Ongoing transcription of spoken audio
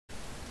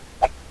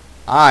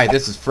Hi,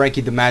 this is Frankie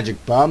the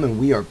Magic Bum, and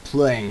we are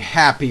playing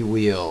Happy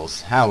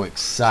Wheels. How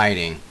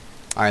exciting.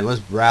 Alright,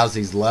 let's browse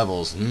these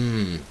levels.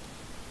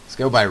 Let's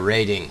go by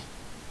rating,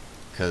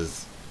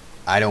 because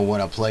I don't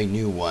want to play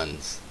new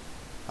ones.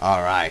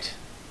 Alright,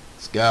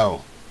 let's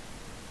go.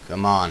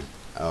 Come on.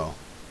 Oh.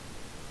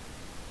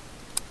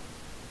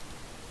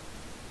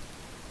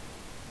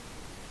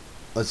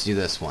 Let's do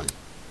this one.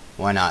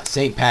 Why not?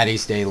 St.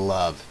 Patty's Day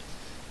love.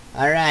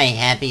 Alright,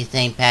 happy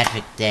St.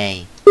 Patrick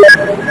Day.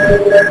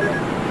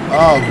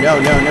 Oh, no.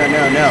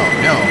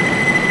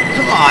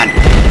 Come on!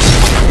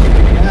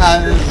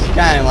 This is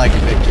kind of like a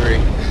victory.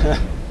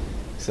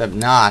 Except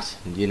not,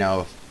 you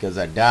know, because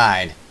I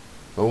died.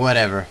 But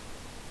whatever.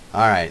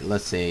 Alright,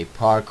 let's see.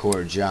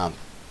 Parkour jump.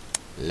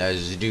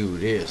 Let's do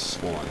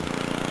this one.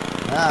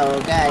 Oh,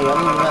 okay, I'm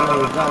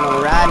gonna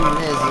ride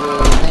this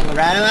thing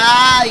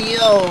right.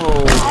 Yo!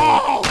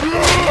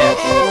 Yes.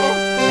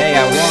 Hey,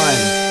 I won!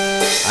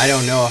 I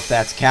don't know if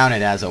that's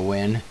counted as a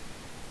win,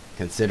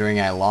 considering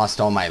I lost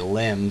all my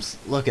limbs.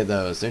 Look at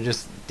those. They're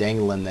just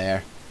dangling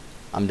there.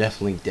 I'm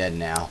definitely dead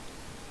now.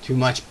 Too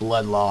much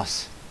blood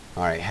loss.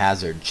 Alright,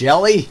 hazard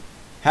jelly?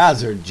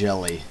 Hazard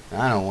jelly.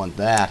 I don't want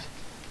that.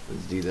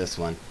 Let's do this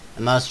one.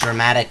 The most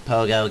dramatic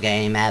pogo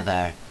game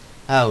ever.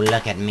 Oh,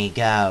 look at me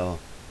go.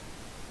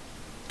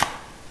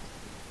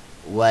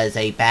 Was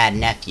a bad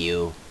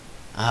nephew.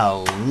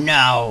 Oh,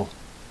 no!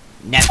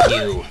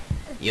 Nephew,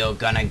 you're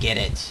gonna get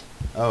it.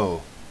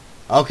 Oh.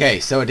 Okay,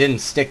 so it didn't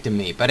stick to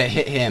me, but it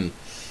hit him.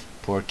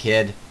 Poor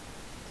kid.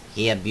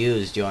 He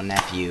abused your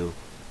nephew.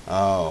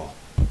 Oh.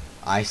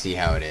 I see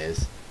how it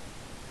is.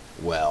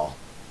 Well.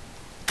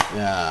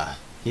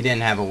 He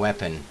didn't have a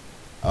weapon.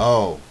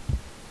 Oh.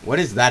 What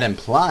is that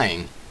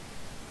implying?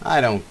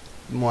 I don't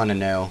want to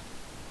know.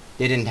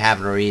 Didn't have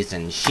a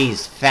reason.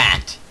 She's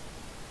fat.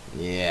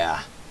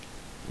 Yeah.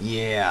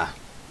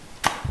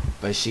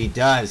 But she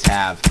does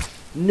have...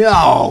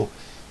 No!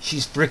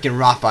 She's freaking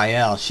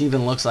Raphael. She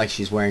even looks like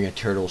she's wearing a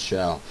turtle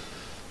shell.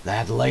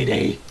 That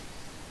lady.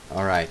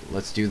 Alright,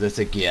 let's do this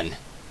again.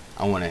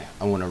 I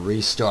wanna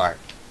restart.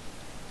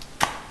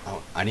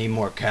 Oh, I need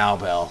more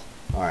cowbell.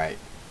 Alright.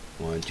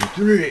 1, 2,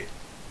 3.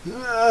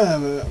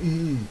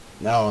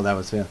 No, that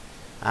was fail.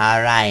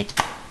 Alright.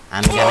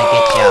 I'm gonna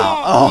get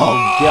y'all.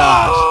 Oh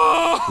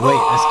gosh. Wait,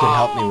 this could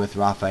help me with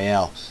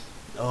Raphael.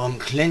 Oh, I'm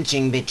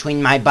clenching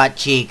between my butt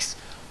cheeks.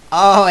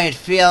 Oh, it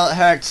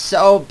hurts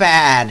so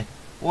bad.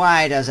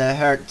 Why does it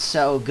hurt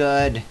so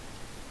good?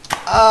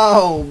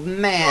 Oh,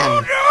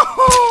 man.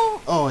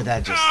 Oh,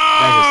 that just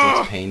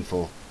looks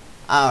painful.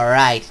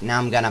 Alright, now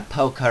I'm gonna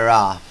poke her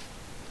off.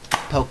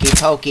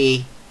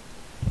 Pokey.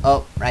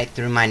 Oh, right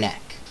through my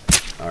neck.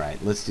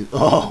 Alright, let's do...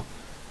 Oh,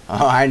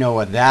 I know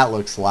what that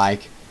looks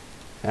like.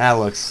 That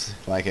looks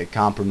like a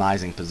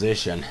compromising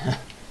position.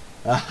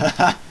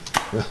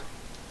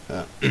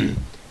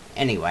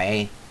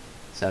 Anyway,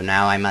 so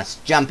now I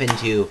must jump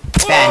into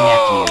Bad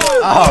Nephew.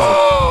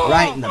 Oh,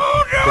 right in the...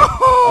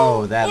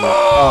 Oh, that look...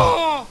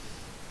 Oh.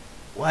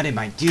 What am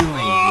I doing with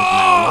my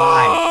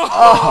life?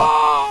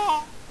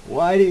 Oh,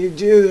 why do you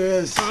do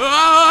this?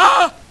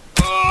 How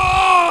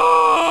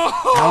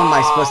am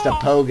I supposed to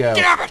pogo?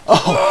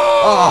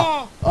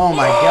 Oh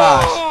my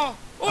gosh.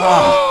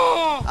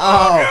 Oh,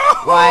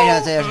 why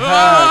does it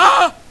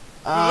hurt?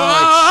 Oh,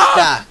 it's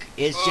stuck.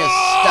 It's just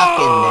stuck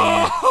in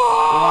there.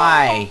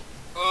 Why?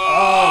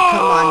 Oh,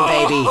 come on,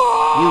 baby.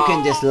 You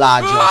can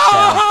dislodge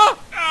yourself.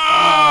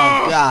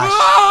 Oh, gosh.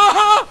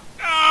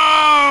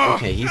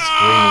 Okay, he's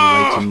screaming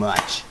way too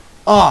much.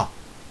 Oh,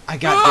 I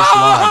got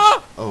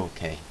dislodged.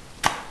 Okay.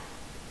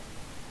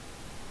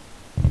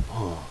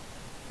 Oh,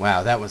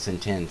 wow, that was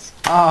intense.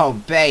 Oh,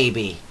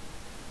 baby.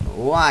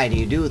 Why do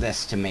you do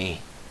this to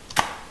me?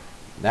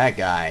 That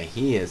guy,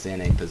 he is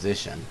in a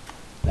position.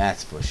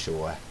 That's for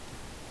sure.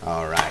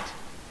 Alright.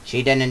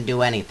 She didn't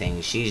do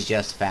anything. She's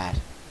just fat.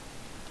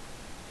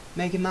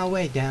 Making my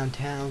way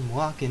downtown,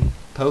 walking,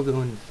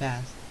 pogoing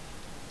fast.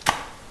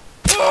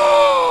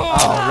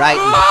 Oh, right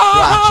in the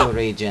crotchal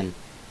region.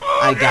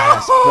 I got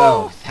us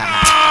both.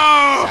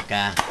 Haha,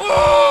 sucker.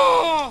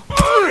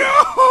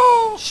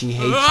 She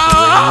hates the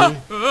rain.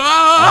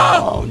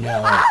 Oh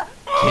no.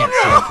 Can't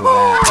stand for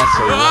that. That's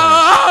so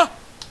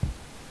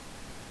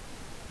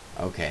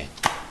worse. Okay.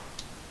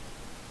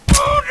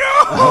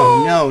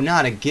 Oh no,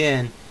 not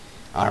again.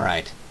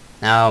 Alright.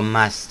 Now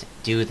must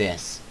do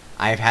this.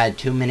 I've had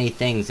too many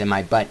things in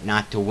my butt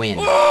not to win.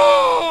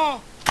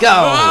 Go!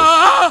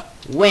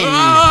 Win!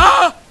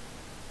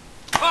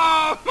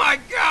 Oh my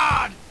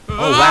god!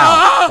 Oh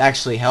wow, that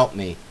actually helped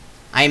me.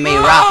 I'm a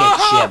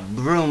rocket ship.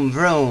 Vroom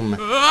vroom.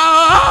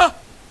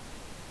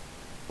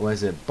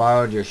 Was it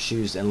borrowed your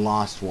shoes and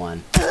lost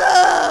one?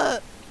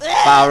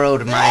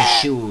 Borrowed my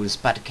shoes,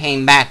 but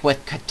came back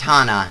with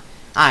katana.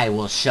 I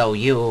will show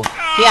you.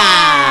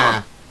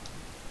 Yeah!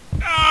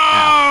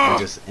 Ow, it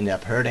just ended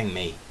up hurting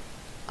me.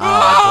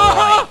 Oh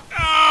boy.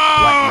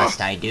 What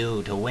must I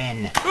do to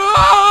win?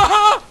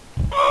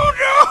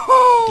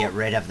 Get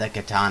rid of the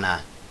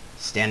katana.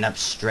 Stand up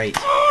straight.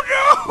 Oh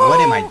no! What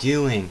am I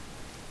doing?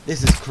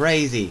 This is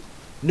crazy.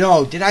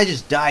 No, did I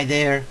just die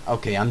there?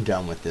 Okay, I'm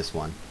done with this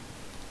one.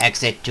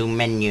 Exit to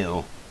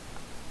menu.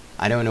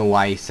 I don't know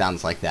why he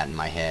sounds like that in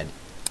my head.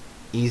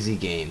 Easy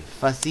game.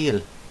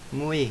 Fácil.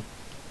 Muy.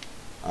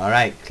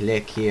 Alright,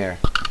 click here.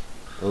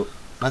 Oh,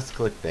 let's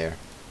click there.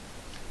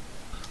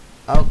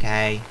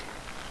 Okay.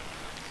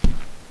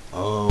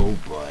 Oh,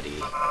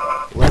 buddy.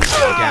 Let's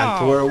go down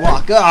for a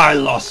walk. Oh, I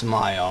lost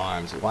my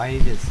arms. Why?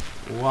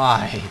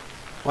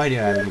 Why did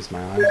I lose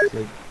my arms?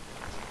 Like,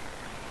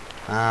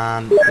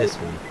 this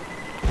one.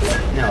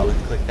 No,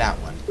 let's click that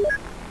one.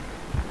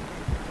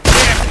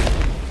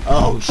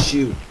 Oh,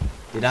 shoot.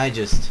 Did I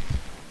just...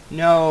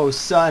 No,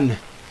 son.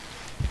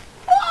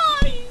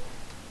 Why?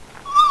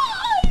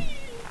 Why?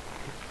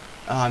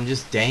 Oh, I'm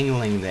just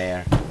dangling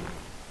there.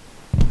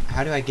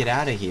 How do I get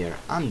out of here?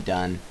 I'm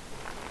done.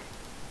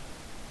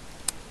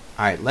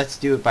 Alright, let's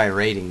do it by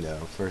rating,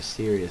 though, for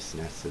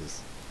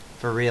seriousnesses.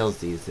 For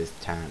realsies this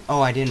time.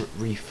 Oh, I didn't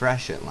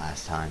refresh it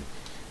last time.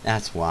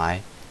 That's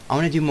why. I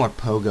want to do more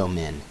Pogo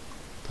Min.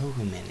 Pogo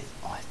Min is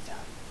awesome.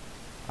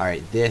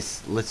 Alright,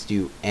 this, let's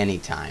do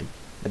anytime.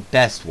 The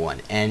best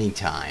one,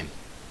 anytime.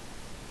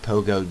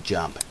 Pogo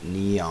Jump,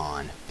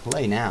 Neon.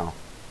 Play now.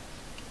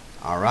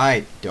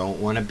 Alright, don't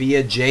want to be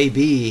a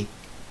JB.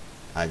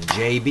 A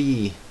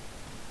JB.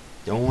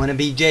 Don't want to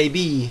be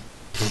JB.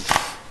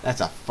 That's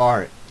a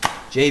fart.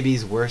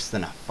 JB's worse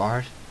than a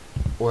fart?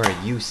 Or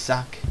a you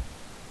suck?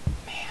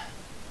 Man,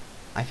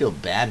 I feel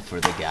bad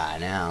for the guy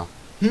now.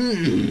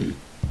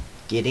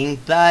 Getting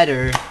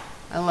butter.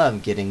 I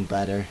love getting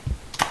butter.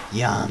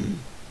 Yum.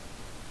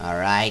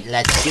 Alright,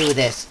 let's do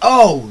this.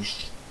 Oh,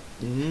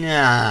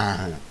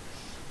 nah.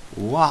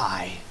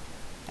 Why?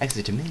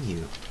 Exit to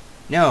menu.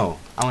 No,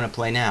 I want to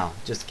play now.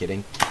 Just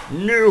kidding.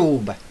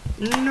 Noob.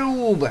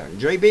 Noob.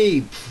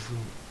 JB.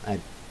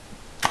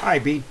 I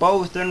beat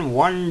both in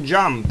one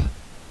jump.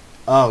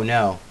 Oh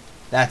no,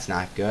 that's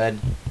not good.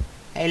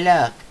 Hey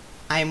look,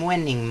 I'm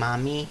winning,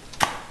 Mommy.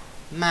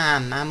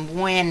 Mom, I'm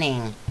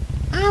winning.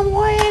 I'm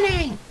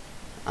winning.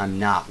 I'm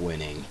not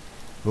winning.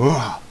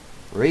 Ugh.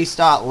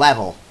 Restart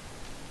level.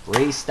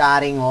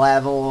 Restarting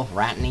level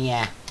right in the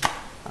air.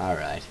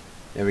 Alright,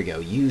 there we go.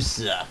 You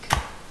suck.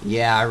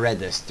 Yeah, I read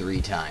this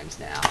 3 times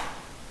now.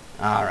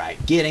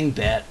 Alright, getting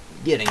better.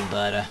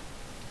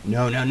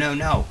 No, no, no,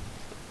 no.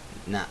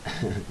 Not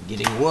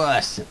getting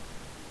worse.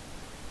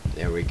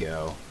 There we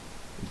go.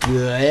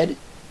 Good.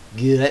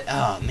 Good.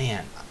 Oh,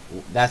 man.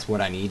 That's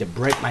what I need. To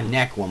break my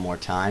neck one more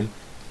time.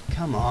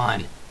 Come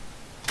on.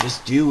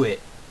 Just do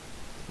it.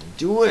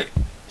 Do it.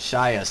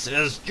 Shia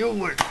says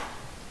do it.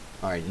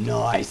 Alright,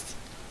 nice.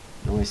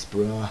 Nice,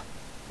 bro.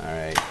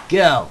 Alright,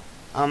 go.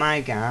 Oh my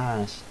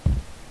gosh.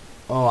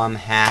 Oh, I'm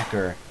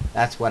hacker.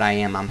 That's what I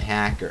am. I'm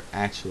hacker.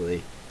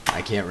 Actually,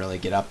 I can't really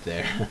get up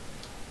there.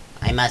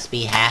 I must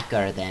be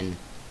hacker then.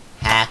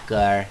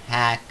 Hacker,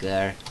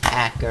 hacker,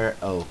 hacker.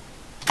 Oh.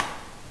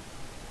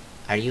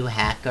 Are you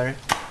hacker?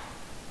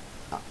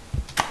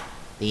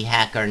 The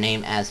hacker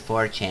name as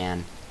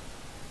 4chan.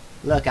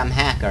 Look, I'm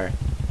hacker.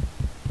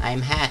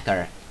 I'm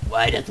hacker.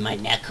 Why does my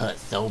neck hurt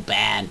so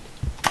bad?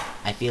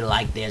 I feel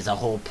like there's a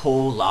whole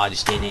pole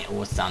lodged in it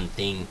or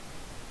something.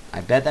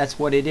 I bet that's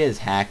what it is,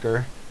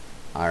 hacker.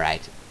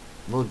 Alright,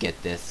 we'll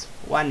get this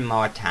one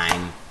more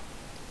time.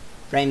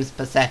 Frames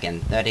per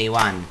second,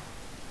 31.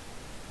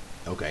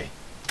 Okay.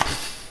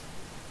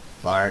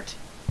 Fart.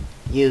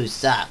 You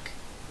suck.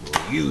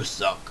 Well, you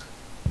suck.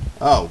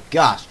 Oh,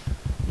 gosh.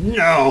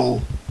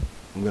 No!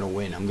 I'm gonna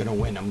win, I'm gonna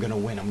win, I'm gonna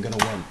win, I'm gonna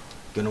win.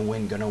 Gonna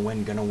win, gonna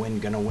win, gonna win,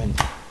 gonna win.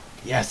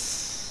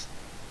 Yes!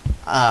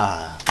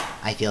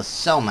 I feel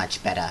so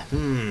much better.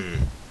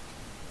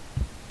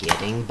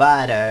 Getting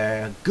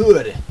butter.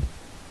 Good!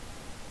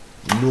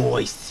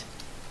 Nice!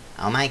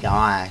 Oh my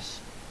gosh.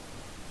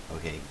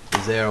 Okay,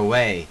 is there a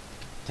way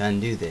to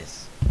undo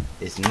this?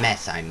 This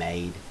mess I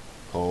made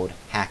called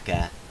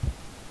hacker.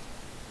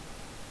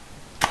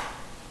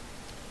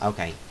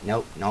 Okay,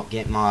 nope, not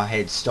getting my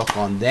head stuck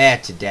on there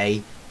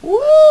today. Woo!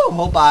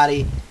 Whole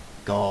body.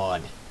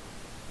 God.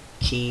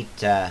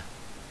 Cheetah.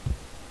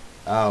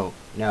 Oh,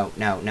 no,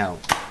 no, no.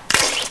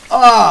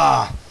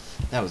 Ah!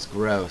 That was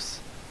gross.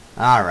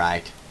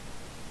 Alright.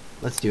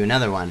 Let's do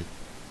another one.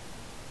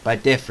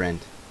 But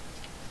different.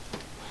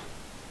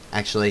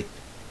 Actually,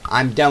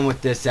 I'm done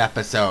with this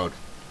episode.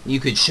 You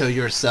could show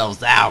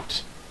yourselves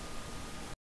out.